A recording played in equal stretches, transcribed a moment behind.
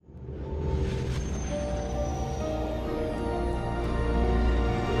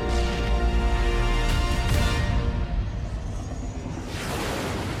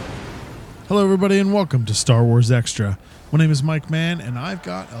Hello, everybody, and welcome to Star Wars Extra. My name is Mike Mann, and I've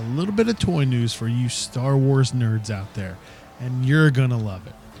got a little bit of toy news for you Star Wars nerds out there, and you're going to love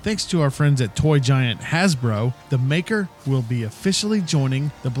it. Thanks to our friends at toy giant Hasbro, the maker will be officially joining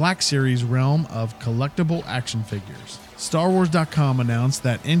the Black Series realm of collectible action figures. StarWars.com announced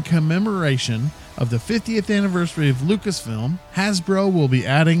that in commemoration of the 50th anniversary of Lucasfilm, Hasbro will be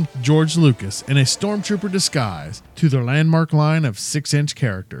adding George Lucas in a Stormtrooper disguise to their landmark line of 6-inch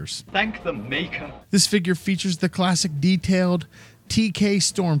characters. Thank the maker. This figure features the classic detailed TK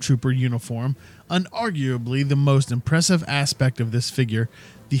Stormtrooper uniform, unarguably the most impressive aspect of this figure,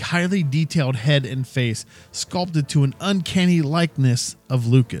 the highly detailed head and face sculpted to an uncanny likeness of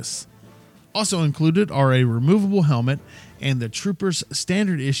Lucas. Also included are a removable helmet and the Trooper's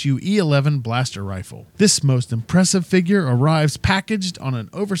standard issue E11 blaster rifle. This most impressive figure arrives packaged on an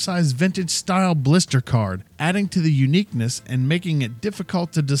oversized vintage style blister card, adding to the uniqueness and making it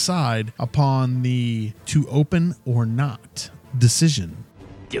difficult to decide upon the to open or not decision.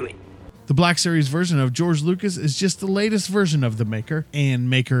 Do it. The Black Series version of George Lucas is just the latest version of the Maker and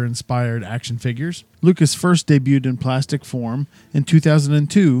Maker-inspired action figures. Lucas first debuted in plastic form in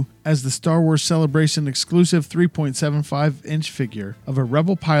 2002 as the Star Wars Celebration exclusive 3.75-inch figure of a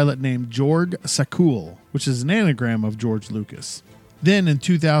rebel pilot named Jorg Sakul, which is an anagram of George Lucas. Then in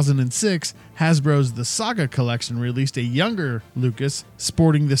 2006, Hasbro's The Saga Collection released a younger Lucas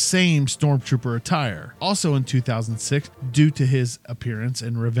sporting the same Stormtrooper attire. Also in 2006, due to his appearance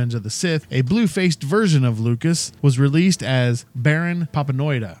in Revenge of the Sith, a blue-faced version of Lucas was released as Baron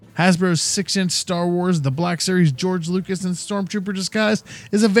Papanoida. Hasbro's 6-inch Star Wars The Black Series George Lucas in Stormtrooper disguise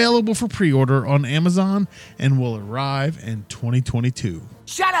is available for pre-order on Amazon and will arrive in 2022.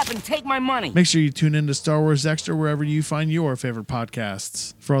 Shut up and take my money. Make sure you tune in to Star Wars Extra wherever you find your favorite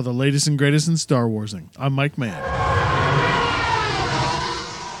podcasts. For all the latest and greatest in Star Warsing, I'm Mike Mann.